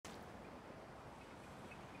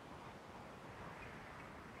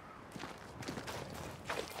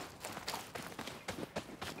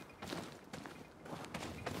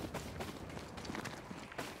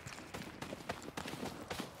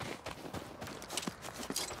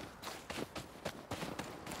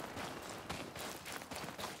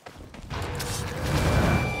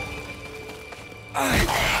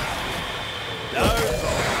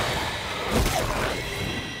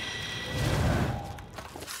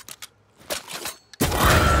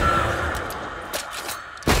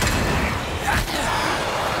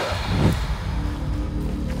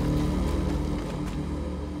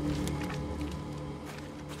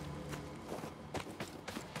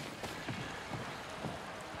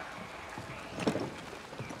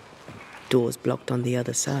Door's blocked on the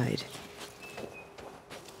other side.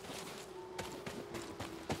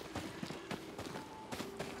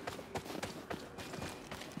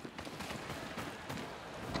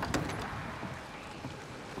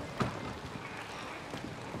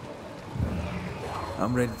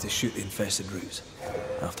 I'm ready to shoot the infested roots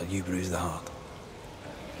after you bruise the heart.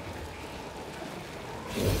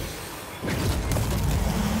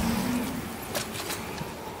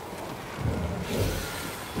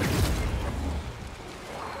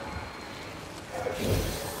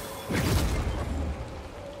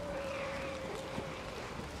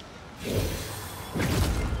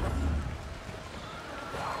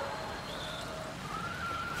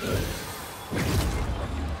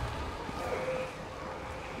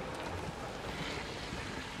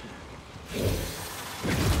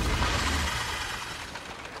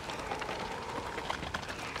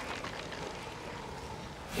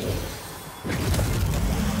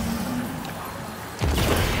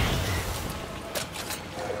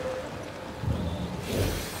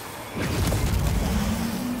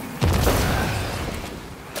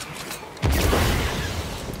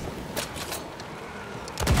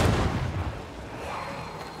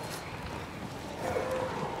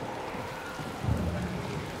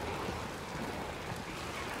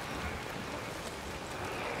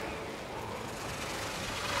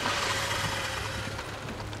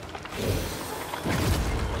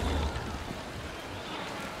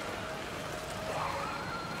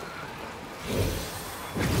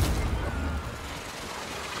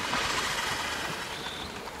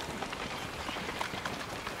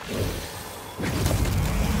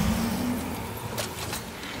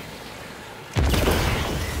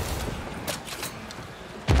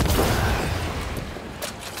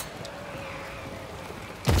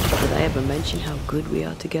 Ever mention how good we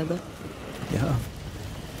are together? Yeah.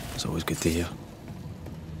 It's always good to hear.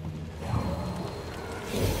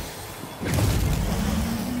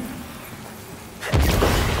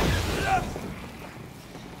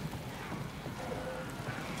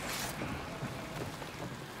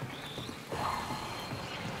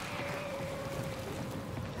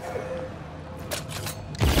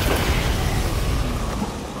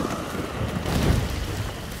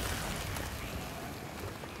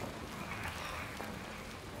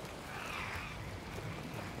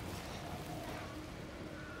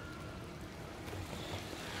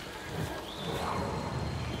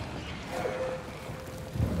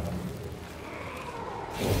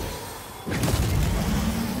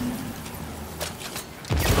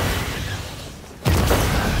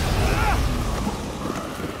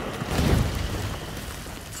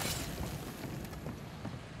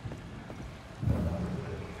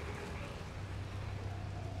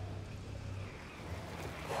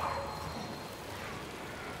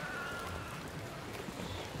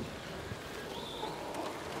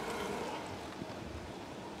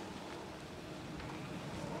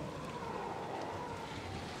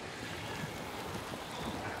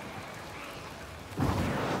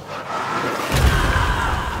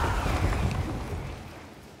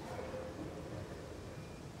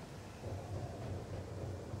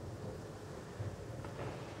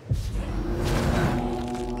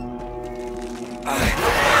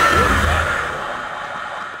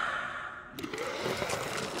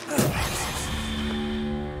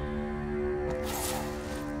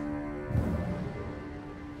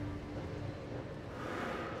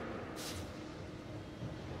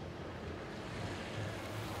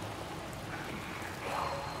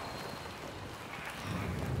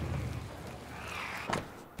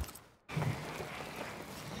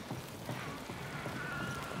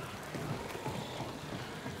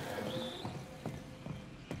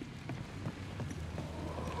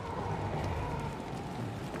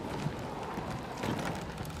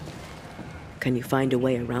 Can you find a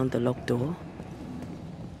way around the locked door?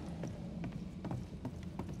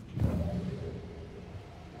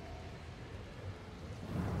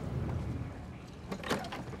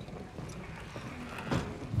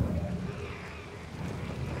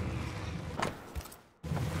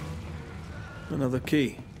 Another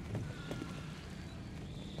key.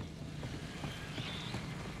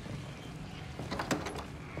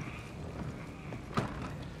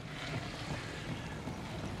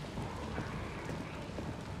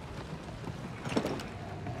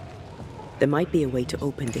 There might be a way to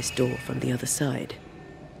open this door from the other side.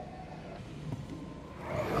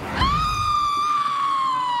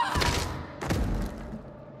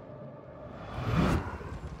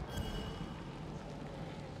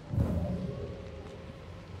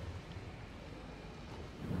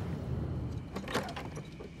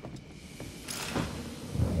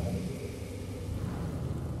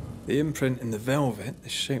 The imprint in the velvet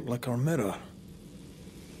is shaped like our mirror.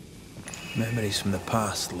 Memories from the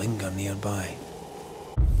past linger nearby.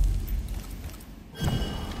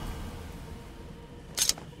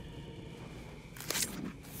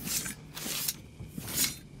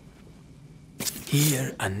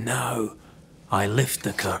 Here and now, I lift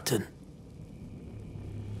the curtain.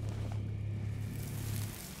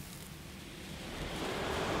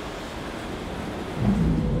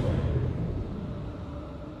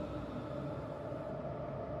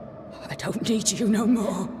 I don't need you no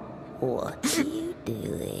more. What are you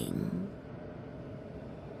doing?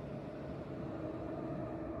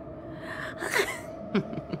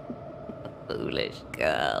 Foolish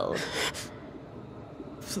girl.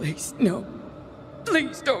 Please, no.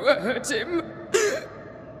 Please don't hurt him.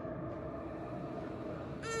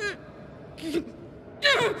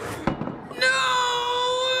 No!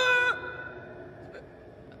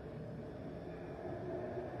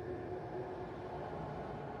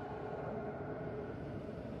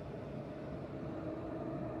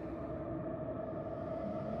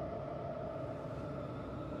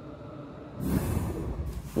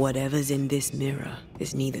 Whatever's in this mirror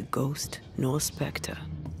is neither ghost nor spectre.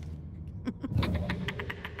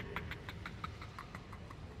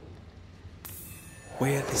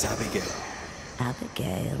 Where is Abigail?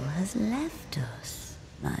 Abigail has left us,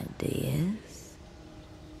 my dears.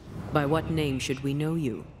 By what name should we know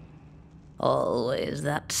you? Always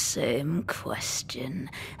that same question,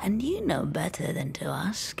 and you know better than to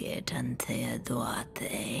ask it, Anthea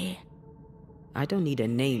Duarte. I don't need a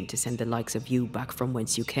name to send the likes of you back from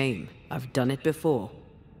whence you came. I've done it before.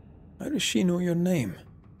 How does she know your name?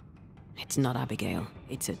 It's not Abigail.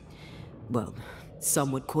 It's a... well,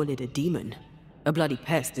 some would call it a demon. A bloody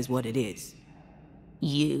pest is what it is.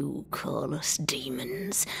 You call us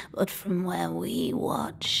demons, but from where we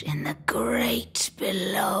watch in the great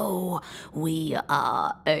below, we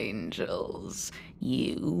are angels.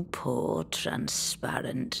 You poor,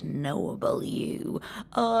 transparent, knowable you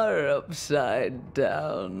are upside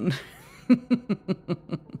down.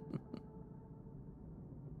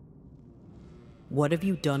 What have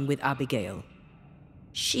you done with Abigail?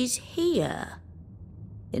 She's here,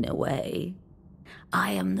 in a way.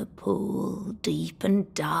 I am the pool, deep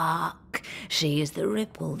and dark. She is the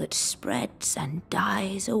ripple that spreads and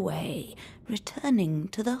dies away, returning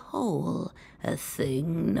to the whole, a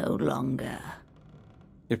thing no longer.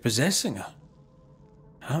 You're possessing her?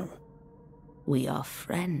 How? We are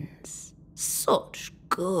friends. Such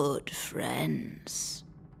good friends.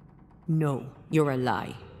 No, you're a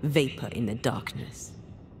lie. Vapor in the darkness.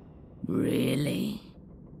 Really?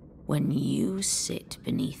 When you sit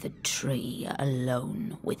beneath a tree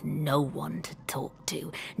alone with no one to talk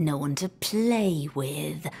to, no one to play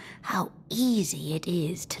with, how easy it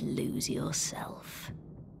is to lose yourself.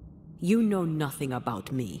 You know nothing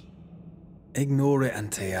about me. Ignore it,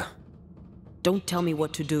 Antea. Don't tell me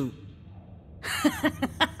what to do.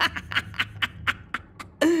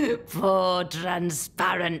 Poor,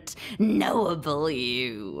 transparent, knowable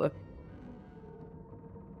you.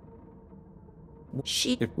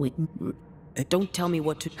 Don't tell me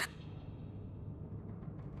what to...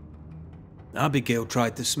 Abigail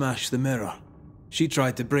tried to smash the mirror. She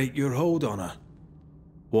tried to break your hold on her.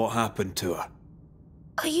 What happened to her?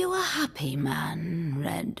 Are you a happy man,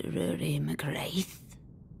 Red Rory McGrath?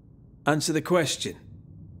 Answer the question.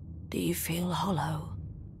 Do you feel hollow?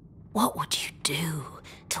 What would you do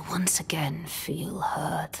to once again feel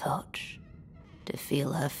her touch? To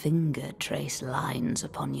feel her finger trace lines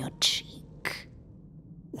upon your cheek?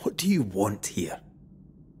 What do you want here?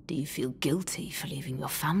 Do you feel guilty for leaving your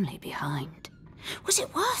family behind? Was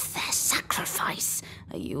it worth their sacrifice?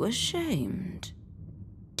 Are you ashamed?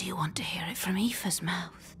 Do you want to hear it from Aoife's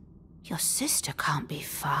mouth? Your sister can't be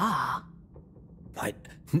far.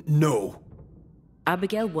 No.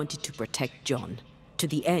 Abigail wanted to protect John. To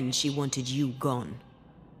the end, she wanted you gone.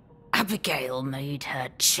 Abigail made her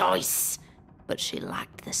choice, but she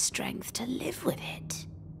lacked the strength to live with it.